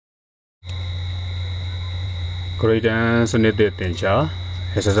Gradient unit danger.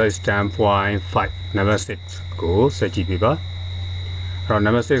 Exercise 10.5 number 6 go search paper.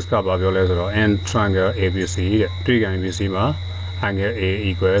 Number 6 ka ba pyo le so n triangle ABC triangle ABC ma angle A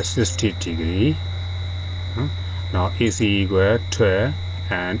equals 60 degree. Now AC equals 12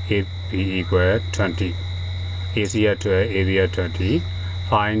 and AB equals 20. AC at 12, AB at 20.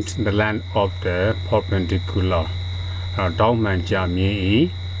 Find the length of the perpendicular. Down man jam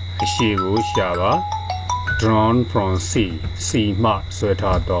ye she go shaba drawn from C mark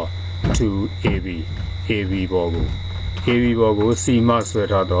sweater to AB bogo. AB bogo C mark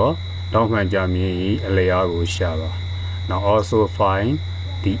sweater down man jam ye layer go shaba. Now also find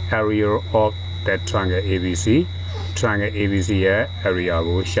the area of that triangle ABC. Triangle ABC area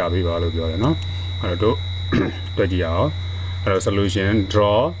go shabi balo no. Solution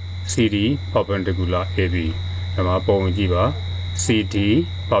draw CD perpendicular AB. CD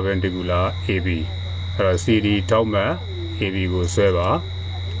perpendicular AB. CD top AB go swear.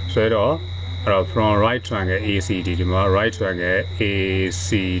 From right triangle ACD to right triangle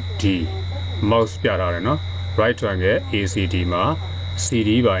ACD. Mouse piara no. Right triangle ACD ma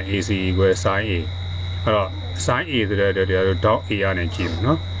CD by AC equals sine A. Sine A the down A energy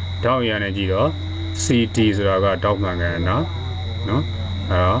no. Down A energy CDဆိုတာကတောက်မှန်ကန်နော်အဲ့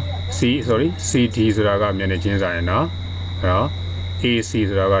တော့CDဆိုတာကမျက်နှာချင်းဆိုင်နော်အဲ့တော့ AC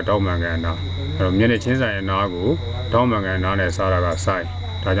ဆိုတာကတောက်မှန်ကန်နော်အဲ့တော့မျက်နှာချင်းဆိုင်နားကိုတောက်မှန်ကန်နားနဲ့စားတာက sin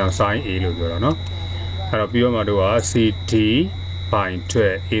ဒါကြောင့် sin A လို့ပြောတာနော်အဲ့တော့ပြီးတော့မှတို့က CD by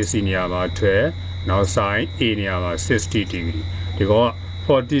 12 AC နေရာမှာ12နောက် sin A နေရာမှာ60 degree ဒီကောင်က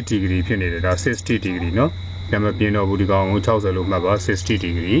40 degree ဖြစ်နေတယ်ဒါ60 degree နော်ပြန်မပြင်းတော့ဘူးဒီကောင်ကို60လို့မှတ်ပါ60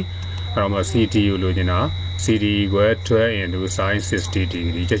 degree CD ကိုလိုချင်တာ CD equal 12 into sin 60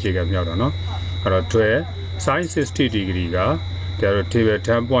 degree ချက်ချက်ကမြောက်တော့နော်အဲ့တော့12 sin 60 degree ကဒါတော့ table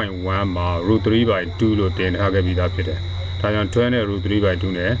 10.1 မှာ √3/2 လို့တင်ထားခဲ့ပြီးသားဖြစ်တယ်ဒါကြောင့်12နဲ့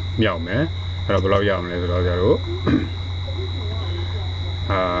 √3/2 နဲ့မြောက်မယ်အဲ့တော့ဘယ်လောက်ရမလဲဆိုတော့ကျတော့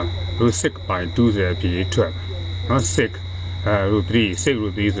√6/2 ဆိုတဲ့ဖြစ်ထွက်နော်6 √3 ဆို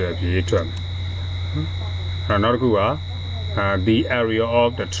တဲ့ဖြစ်ထွက်အဲ့နောက်တစ်ခုကthe area of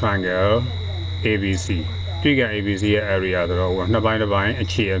the triangle ABC. Triangle ABC ရဲ့ area ဆိုတော့နှစ်ပိုင်းတစ်ပိုင်းအ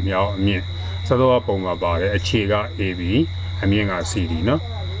ခြေအမြောက်အမြင့်စသောပုံမှာပါတယ်အခြေက AB အမြင့်က CD เนาะ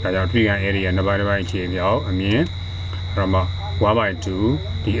ဒါကြောင့် triangle area နှစ်ပိုင်းတစ်ပိုင်းအခြေအမြောက်အမြင့်အဲ့တော့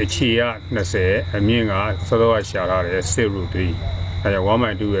1/2ဒီအခြေက20အမြင့်ကစသောကရှာထားတယ်6√3ဒါကြောင့်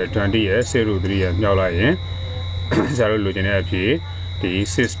1/2ရဲ့20ရဲ့6√3ရဲ့မြောက်လိုက်ရင်ဆရာတို့လိုချင်တဲ့အဖြစ်ဒီ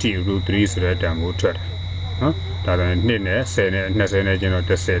60√3ဆိုတဲ့တန်ကိုထွက်တယ်เนาะဒါဆိုရင်2နဲ့10နဲ့20နဲ့ကျတော့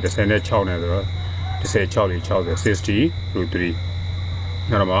10နဲ့6နဲ့ဆိုတော့16လေး60 60√3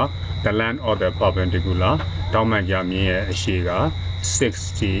 အဲ့တော့ the length of the perpendicular တောင်းမှန်ကြမြင်ရဲ့အရှည်က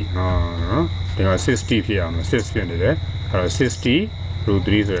60ဒီက60ဖြစ်အောင်6ဖြစ်နေတယ်အဲ့တော့60√3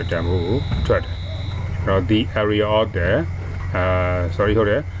 ဆိုတဲ့တန်ဖိုးကိုထွက်တယ်အဲ့တော့ the area of the sorry ဟုတ်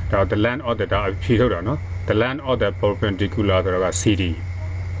တယ်ဒါ the length of the ဒါဖြေထုတ်တာနော် the length of the perpendicular ဆိုတော့က CD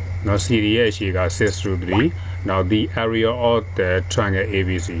နော် CD ရဲ့အရှည်က6√3 now the area of the triangle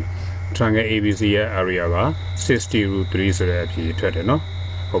ABC triangle ABC ရဲ့ area က60√3ဆိုတဲ့အဖြစ်ထွက်တယ်နော်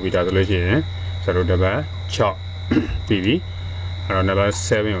ဟုတ်ပြီဒါဆိုလို့ရှိရင်ဇာတ်တပတ်6ပြီးပြီအဲ့တော့ number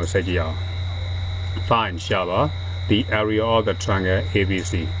 7ကိုဆက်ကြည့်အောင် find ရှာပါ the area of the triangle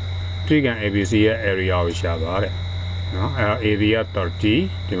ABC triangle ABC ရဲ့ area ကိုရှာပါတဲ့နော်အဲ့တော့ AB က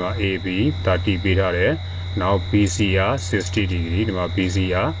30ဒီမှာ AB 30ပေးထားတယ်နောက် BC က60 degree ဒီမှာ BC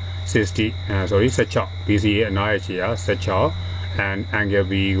က16 BC ရဲ့အနားရဲ့ခြေက16 and angle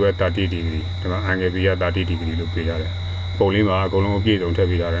B က30 degree ဒီမှာ angle B က30 degree လို့ပေးထားတယ်ပုံလေးမှာအကုန်လုံးအပြည့်စုံထည့်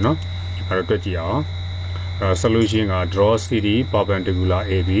ပေးထားတယ်နော်အဲ့တော့တွက်ကြည့်အောင်solution က draw CD perpendicular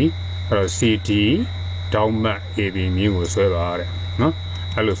AB အဲ့တော့ CD တောင်းမှတ် AB မြင်းကိုဆွဲပါတဲ့နော်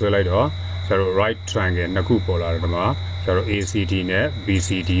အဲ့လိုဆွဲလိုက်တော့ကျတော့ right triangle နှစ်ခုပေါ်လာတယ်ဒီမှာကျတော့ ACD နဲ့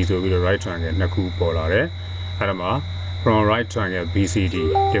BCD ဆိုပြီးတော့ right triangle နှစ်ခုပေါ်လာတယ်အဲ့ဒါမှာ from right triangle BCD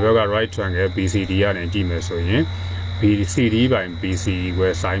ဒီဘက်က right triangle BCD ကနေကြည့်မယ်ဆိုရင် BCD by BC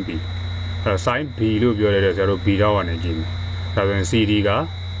equal sin B အဲ့တော့ sin B လို့ပြောရတဲ့ကျတော့ B တော့ကနေကြည့်မယ်ဒါဆိုရင် CD က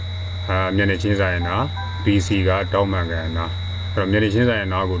မျက်နှာချင်းဆိုင်နာ BC ကတောင်းမှန်ကန်နာအဲ့တော့မျက်နှာချင်းဆိုင်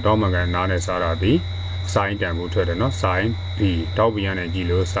နာကိုတောင်းမှန်ကန်နာနဲ့စားတာဒီ sin တန်ကိုထွက်တယ်နော် sin B တောက် B ကနေကြည့်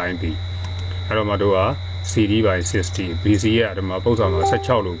လို့ sin B အဲ့တော့မတို့က CD by 60 BC ရဲ့အဓမ္မပု္ပ္ပာမှာ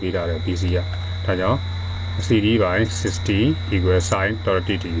16လို့ပေးထားတယ် BC ကဒါကြောင့် CD by 60 equal sin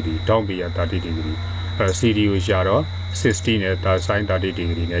 30 degree တောင်း B က30 degree အဲ့တော့ CD ကိုရှာတော့60နဲ့ sin 30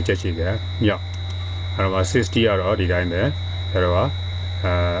 degree နဲ့ချက်ချက်ကမြောက်အဲ့တော့60ကတော့ဒီတိုင်းပဲအဲ့တော့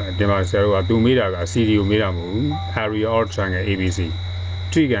ဒီမှာဆရာတို့ကသူမေးတာက CD ကိုမေးတာမဟုတ်ဘူး area of triangle ABC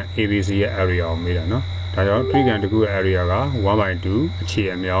triangle ABC ရဲ့ area ကိုမေးတာနော် ဒါကြောင့် trigon တခု area က 1/2 အခြေ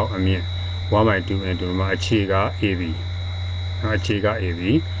အမြောက်အမြင့် 1/2 into မှာအခြေက AB နော်အခြေက AB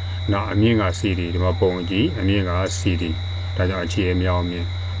နောက်အမြင့်က CD ဒီမှာပုံကြည့်အမြင့်က CD ဒါကြောင့်အခြေအမြောက်အမြင့်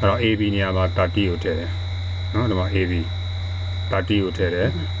အဲ့တော့ AB နေရာမှာ30ကိုထည့်တယ်နော်ဒီမှာ AB 30ကိုထည့်တယ်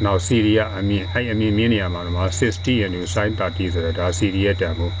နောက် CD ကအမြင့်အဲ့အမြင့်မြင့်နေရာမှာဒီမှာ60 into sin 30ဆိုတော့ဒါ CD ရဲ့တ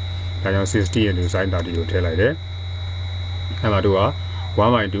န်ဖိုးဒါကြောင့်60 into sin 30ကိုထည့်လိုက်တယ်အဲ့မှာတို့က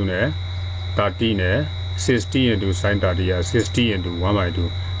 1/2 နဲ့30နဲ့60 into sin 30က60 into 1/2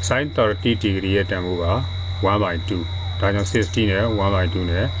 sin 30 degree ရဲ့တန်ဖိုးက 1/2 ဒါကြောင့်60နဲ့ 1/2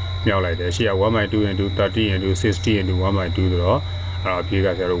 နဲ့မြောက်လိုက်တယ်ရှေ့က 1/2 into 30 into 60 into 1/2 ဆိုတော့အဲ့အဖြေက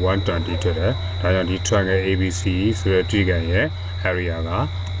ကျတော့120ထွက်တယ်ဒါကြောင့်ဒီ triangle ABC ဆိုတဲ့ triangle ရဲ့ area က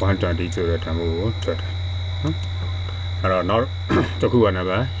120ဆိုတဲ့တန်ဖိုးကိုထွက်တယ်နော်အဲ့တော့နောက်တစ်ခုကနံ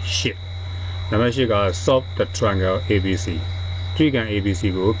ပါတ်8နံပါတ်8က solve the triangle ABC triangle ABC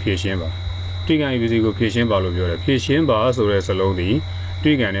ကိုဖြည့်ရှင်းပါtriangle ABC ကိုဖြည့်ရှင်းပါလို့ပြောတယ်ဖြည့်ရှင်းပါဆိုတဲ့စလုံးဒီ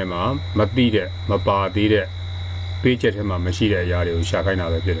triangle ထဲမှာမသိတဲ့မပါသေးတဲ့ပေးချက်ထဲမှာမရှိတဲ့အရာတွေကိုရှာခိုင်းတာ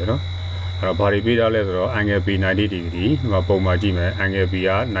ပဲဖြစ်တယ်နော်အဲ့တော့ဘာတွေပေးထားလဲဆိုတော့ angle B 90 degree ဒီမှာပုံမှန်ကြည့်မယ် angle B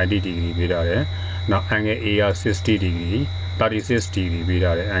က90 degree ပေးထားတယ်နောက် angle A က60 degree 36 degree ပေး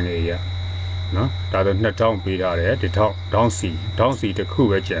ထားတယ် angle A ကနော်ဒါဆို2000ပေးထားတယ်ဒီထောင်း C တစ်ခု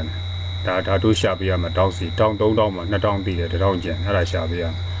ပဲကျန်တယ်ဒါတို့ရှာပေးရမှာထောင်း C ထောင်း3000မှာ2000ပြီးတယ်1000ကျန်အဲ့ဒါရှာပေးရ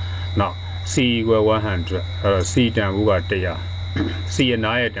နောက် C equal 100အဲ့တော့ C တန်ဖိုးက100 C အ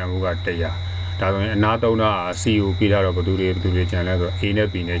နားရဲ့တန်ဖိုးက100ဒါဆိုရင်အနားသုံးတာ C ကိုပေးထားတော့ဘယ်သူတွေကျန်လဲဆိုတော့ A နဲ့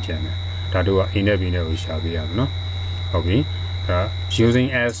B နဲ့ကျန်တယ်ဒါတို့က A နဲ့ B နဲ့ကိုရှာပေးရမယ်နော်ဟုတ်ပြီဒါ using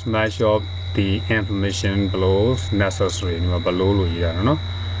as much of the information below necessary ဒီမှာ below လို့ရေးရတယ်နော်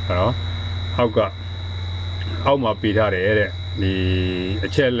အဲ့တော့အောက်မှာပေးထားတယ်တဲ့ဒီအ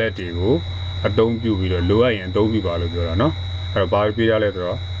ချက်လက်တွေကိုအသုံးပြုပြီးတော့လိုအပ်ရင်အသုံးပြုပါလို့ပြောတာနော်အဲ့တော့ဘာပေးထားလဲဆို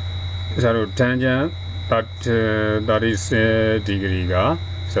တော့ဆရာတို့ tangent 30 degree က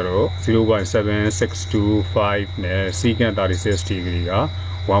ဆိုတော့ 0.7625 နဲ့ secant 36 degree က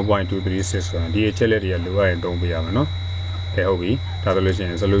 1.2361 ဒီအချက်လက်တွေကလိုအပ်ရင်သုံးပေးရမယ်နော်ဟုတ်ပြီဒါဆိုလို့ရှိရ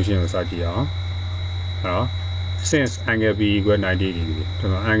င် solution ကိုစကြည့်အောင်အဲ့တော့ since angle B equal 90 degree ဒီ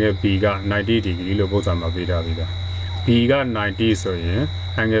မှာ angle B က90 degree လို့ပုံစံမှာပေးထားပြီးသား B က90ဆိုရင်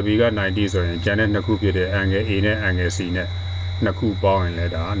angle B က90ဆိုရင်ကျန်တဲ့နှစ်ခုဖြစ်တဲ့ angle A နဲ့ angle C နဲ့နှစ်ခုပေါင်းရင်လ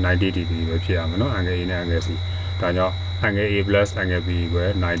ည်းဒါ90 degree ပဲဖြစ်ရမယ်နော် angle A နဲ့ angle C ဒါကြောင့် angle A plus angle B equal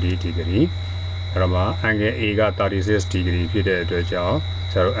 90 degree အဲ့တော့မှ angle A က36 degree ဖြစ်တဲ့အတွက်ကြောင့်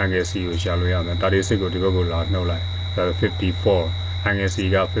ဆရာတို့ angle C ကိုရှာလို့ရမယ်36ကိုဒီဘက်ကိုလာနှုတ်လိုက်ဒါဆို54 angle C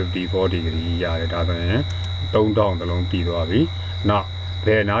က54 degree ရတယ်ဒါဆိုရင်3000တလုံးတည်သွားပြီနောက်ဘ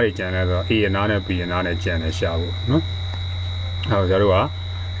ယ်အနားတွေကျန်လဲဆိုတော့ A အနားနဲ့ B အနားနဲ့ကျန်တယ်ရှာဖို့နော်အဲ့တော့ဆရာတို့က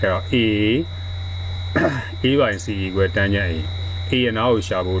အဲ့တော့ A by C equal tangent A အနားကို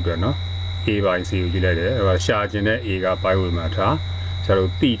ရှာဖို့အတွက်နော် A by C ကိုကြည့်လိုက်တယ်အဲ့တော့ရှာခြင်းတဲ့ A ကပိုင်းဝေမှာထားဆရာ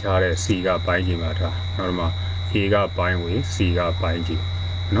တို့တိထားတဲ့ C ကပိုင်းခြင်းမှာထားနောက်တော့မှ A ကပိုင်းဝေ C ကပိုင်းခြင်း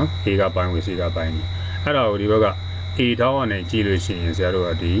နော် A ကပိုင်းဝေ C ကပိုင်းခြင်းအဲ့ဒါကိုဒီဘက်က A ထောင်းကနေကြည့်လို့ရှိရင်ဆရာတို့က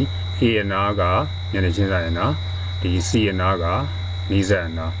ဒီ A အနားကမျက်နှာချင်းဆိုင်အနားဒီ C အနားကနီးစပ်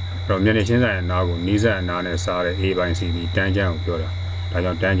အနားအဲ့တော့မျက်နှာချင်းဆိုင်အနားကိုနီးစပ်အနားနဲ့စားတဲ့ A by C ဒီတန်းချမ်းကိုပြောတာဒါ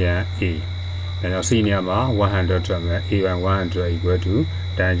ကြောင့်တန်းချမ်း A ဒါကြောင့် C နေရာမှာ100ထွက်မယ် A by 100 equal to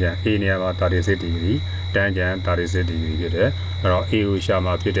တန်းချမ်း A နေရာမှာ36 degree တန်းချမ်း36 degree ဖြစ်တယ်အဲ့တော့ A ကိုရှာ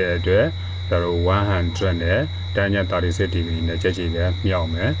မှာဖြစ်တဲ့အတွက်ဒါတော့100နဲ့တန်းချမ်း36 degree နဲ့ချက်ချေကမြောက်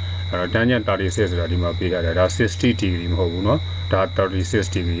မယ်အဲ့တော့တန်းချမ်း36ဆိုတာဒီမှာပေးထားတယ်ဒါ60 degree မဟုတ်ဘူးเนาะဒါ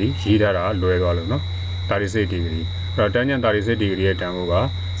36 degree ရေးထားတာလွယ်သွားလို့เนาะ36 degree အဲ့တော့တန်းချမ်း36 degree ရဲ့တန်ဖိုးက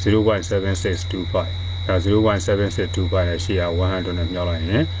 0.7625 ဒါ 0.7625 နဲ့ရှေ့က100နဲ့မြောက်လိုက်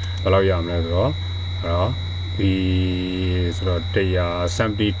ရင်ဘယ်လောက်ရမလဲဆိုတော့အဲ့တော့ဒီဆိုတော့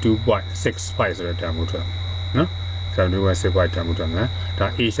172.65 ဆိုတဲ့တန်ဖိုးထွက်နော်72.65တန်ဖိုးထွက်မယ်ဒါ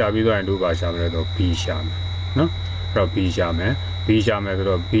A ရှာပြီးသွားရင်တို့ပါရှာမယ်ဆိုတော့ B ရှာမယ်နော်အဲ့တော့ B ရှာမယ်ဆို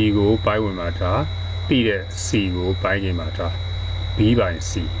တော့ B ကိုပိုင်းဝင်မှာထားတိတဲ့ C ကိုပိုင်းချိန်မှာထား B by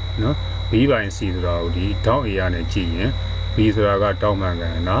C နော် B by C ဆိုတာကိုဒီထောင်း A ရနဲ့ကြည့်ရင် B ဆိုတာကတောင်းမှန်က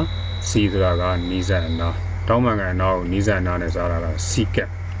န်အနာ C ဆိုတာကနီးစပ်အနာတောင်းမှန်ကန်အနာကိုနီးစပ်အနာနဲ့စားတာက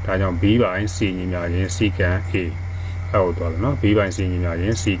secant ဒါကြောင့် B by C ညီမျှခြင်း secant A အဲ့ဟုတ်သွားတယ်နော် B by C ညီမျှခြ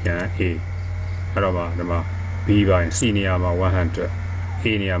င်း secant A အဲ့တော့မှဒီမှာ B by C နေရာမှာ100 A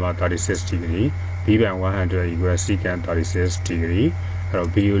နေရာမှာ36 degree B by 100 equal secant 36 degree အဲ့တော့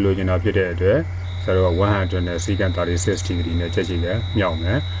B ကိုလိုချင်တာဖြစ်တဲ့အတွက်ဆရာတို့က100နဲ့ secant 36 degree နဲ့ချက်ချင်ကမြောက်မ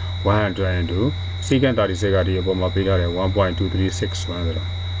ယ်100 into secant 36ကဒီအပေါ်မှာပေးထားတယ် 1.2361 ဆိုတော့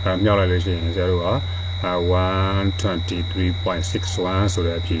အဲ့မြောက်လိုက်လို့ရှိရင်ဆရာတို့က123.61 ဆို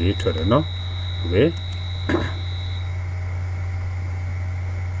တဲ့အဖြေထွက်တယ်နော်โอเค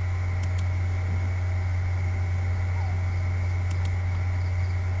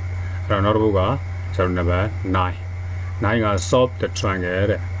နောက်တစ်ခုကကျွန်တော် number 9 9က solve the triangle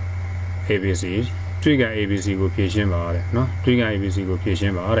တဲ့ ABC တွေ့က ABC ကိုဖြည့်ရှင်းပါတဲ့နော်တွေ့က ABC ကိုဖြည့်ရှ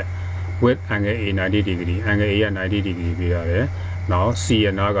င်းပါတဲ့ with angle A 90 degree angle A က90 degree ပေးရတယ်နောက် C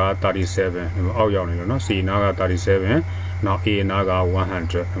ရဲ့နားက37အောက်ရောက်နေလို့နော် C နားက37နောက် A နားက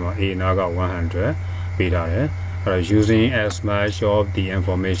100A နားက100ပေးထားတယ်အဲ့တော့ using as much of the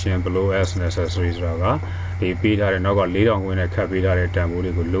information below as necessary ဆိုတာကဒီပေးထားတဲ့နောက်က4000ခွင်းနဲ့ခတ်ပေးထားတဲ့တန်ဖိုး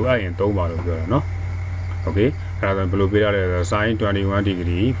တွေကိုလိုအပ်ရင်သုံးပါလို့ပြောတာနော် okay အဲ့ဒါဆိုဘယ်လိုပေးထားလဲဆို sin 21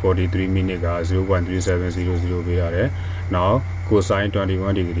 degree 43 minute က 0.3700 ပေးထားတယ်နောက် cosine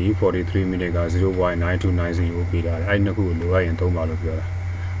 21 degree 43 minute က 0.9290 ပေးထားတယ်အဲ့နှစ်ခုကိုလိုအပ်ရင်သုံးပါလို့ပြောတာ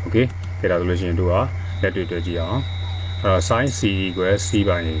okay ဒါဆိုလို့ရှိရင်တို့ကလက်တွေ့တွေ့ကြည့်အောင်အဲ့တော့ sin c equal c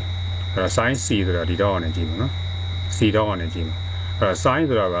by a အဲ့တော့ sin c ဆိုတာဒီတော့အောင်နေကြည့်ပါနော် c တော့အောင်နေကြည့်ပါအဲ့တော့ sin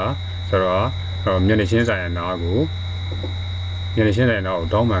ဆိုတာကဆိုတော့မျက်နှာချင်းဆိုင်အနာကိုမျက်နှာချင်းဆိုင်အနာကို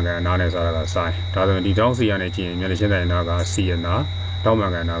တောင်းမှန်ကန်အနာနဲ့စားတာက sin ဒါဆိုရင်ဒီတောင်း c ရနေကြည့်ရင်မျက်နှာချင်းဆိုင်အနာက c အနာတောင်းမှ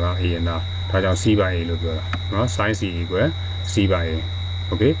န်ကန်အနာက a အနာဒါကြောင့် c by a လို့ပြောတာနော် sin c equal c by a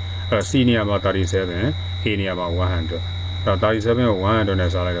okay အဲ့တော့ c နေရာမှာ37 a နေရာမှာ100အဲ့တော့37ကို100နဲ့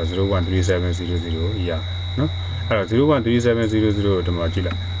စားလိုက်တော့ 0.3700 ရနော်အဲ့တော့ 0.3700 ကိုဒီမှာကြည့်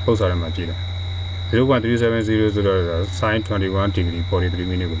လိုက်ပုတ်စာထဲမှာကြည့်လိုက် 0.3700 ဆိုတော့ sin 21 degree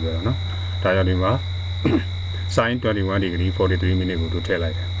 43 minute ကိုပြောတာနော်ဒါကြောင့်ဒီမှာ sin 21 degree 43 minute ကိုတို့ထည့်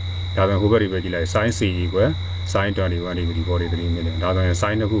လိုက်တယ်ဒါဆိုဟိုဘက်ဒီပဲကြည့်လိုက် sin c equal sin 21 degree 43 minute ဒါဆိုရင်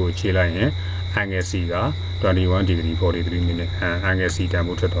sin တစ်ခုကိုခြေလိုက်ရင် angle c က21 degree 43 minute angle c တန်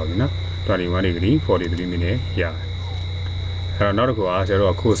ဖိုးထွက်သွားပြီနော်21 degree 43 minute ရတယ်အဲ့တော့နောက်တစ်ခုကကျ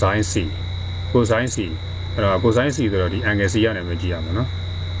တော့ cosine c cosine c အဲ့တော့ cosine c ဆိုတော့ဒီ angle c ရနေမှကြည့်ရမှာနော်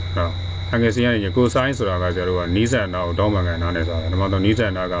အဲ့တော့ angle c ရနေရင် cosine ဆိုတာကကျတော့နီးစပ်အနာကိုတောင်းမှန်ကန်အနာနဲ့စားတယ်ဒါမှမဟုတ်နီးစပ်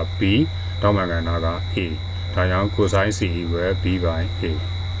အနာက b တောင်းမှန်ကန်အနာက a ဒါကြောင့် cosine c equal b by a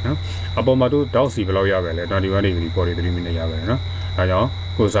နော်အပေါ်မှာတို့တောက် c ဘယ်လောက်ရပဲလဲ21 degree 43 minute ရပဲနော်ဒါကြောင့်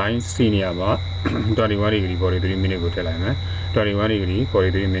cosine c နေရာမှာ21 degree 43 minute ကိုထည့်လိုက်မယ်21 degree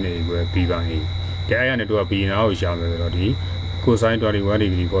 43 minute equal b by a ကဲအဲ့ရနေတို့က b နာကိုရှာမယ်ဆိုတော့ဒီ cosine 21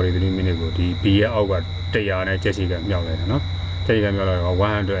 degree 43 minute ကိုဒီ b ရဲ့အောက်က100နဲ့ချက်ချကမြောက်လိုက်တယ်နော်ချက်ချကမြောက်လိုက်တော့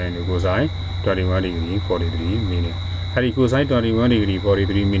100 into cosine 21 degree 43 minute အဲ့ဒီ cosine 21 degree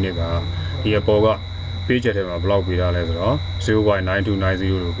 43 minute ကဒီအပေါ်ကပေးချက်ထဲမှာဘယ်လောက်ပေးထားလဲဆိုတော့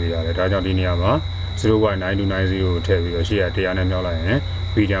 0.9290 လို့ပေးထားတယ်ဒါကြောင့်ဒီနေရာမှာ 0.9290 ကိုထည့်ပြီးတော့ရှေ့က100နဲ့မြောက်လိုက်ရင်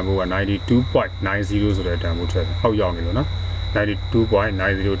b တန်ဖိုးက 92.90 ဆိုတဲ့တန်ဖိုးထွက်တယ်အောက်ရောက်နေလို့နော်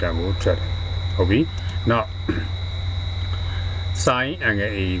 92.90 တန်ဖိုးထွက်တယ်ဟုတ်ပြီနောက် sin angle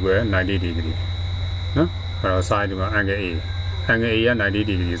a equal 90 degree နော်အဲ့တော့ sin ဒီမှာ angle a က90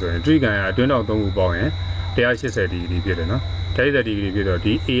 degree ဆိုရင်တွေ့ကန်ရအတွင်းတော့3ခုပေါင်းရင်180 degree ဖြစ်တယ်နော်180 degree ဖြစ်တော့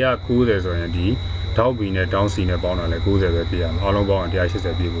ဒီ a က90ဆိုရင်ဒီတောက် b နဲ့တောင်း c နဲ့ပေါင်းတာလဲ90ပဲပြရမှာအားလုံးပေါင်းရင်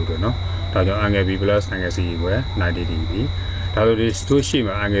180ပြည့်ဖို့အတွက်နော်ဒါကြောင့် angle b plus angle c equal 90 degree ဒါဆိုဒီတို့ရှိ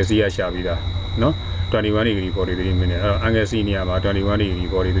မှာ angle c ရရှာပြီးသားနော်21 degree 43 minute အဲ့တော့ angle c နေရာမှာ21 degree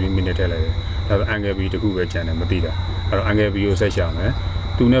 43 minute ထည့်လိုက်တယ်ဒါဆို angle b တခုပဲကျန်တယ်မသိတာအဲ့တော့ angle b ကိုဆက်ရှာမယ်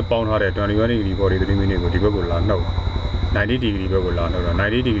သူနဲ့ပေါင်းထားတဲ့21 degree 43 minute ကိုဒီဘက်ကိုလာနှုတ်90 degree ဘက်ကိုလာနှုတ်တော့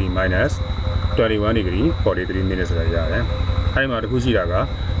90 degree minus 21 degree 43 minute ဆိုတာရတယ်အဲ့ဒီမှာတခုရှိတာက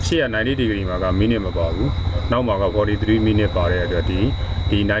ရှေ့က90 degree မှာက minute မပါဘူးနောက်မှာက43 minute ပါတဲ့အတွက်ဒီ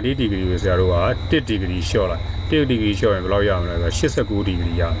90 degree ကိုဆရာတို့က1 degree short လိုက်1 degree short ရင်ဘယ်လောက်ရမလဲဆိုတော့89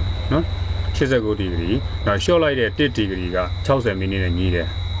 degree ရမယ်နော်89 degree နောက် short လိုက်တဲ့1 degree က60 minute နဲ့ညီးတယ်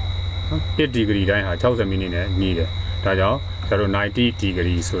နော်1 degree တိုင်းဟာ60 minute နဲ့ညီးတယ်ဒါကြောင့်ဆရာတို့90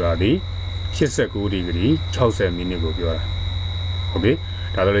 degree ဆိုတာဒီ89 degree 60 minute ကိုပြောတာဟုတ်ပြီ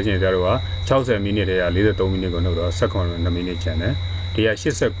ဒါဆိုလို့ရှိရင်ဆရာတို့က60 minute တည်းက43 minute ကိုနှုတ်တော့12 minute ကျန်တယ်ဒီက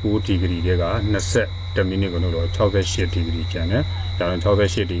89 degree တည်းက20 minute ကိုနှုတ်တော့68 degree ကျန်တယ်ဒါကြောင့်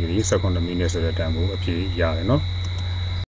68 degree 12 minute ဆိုတဲ့တန်ဖိုးအပြည့်ရတယ်နော်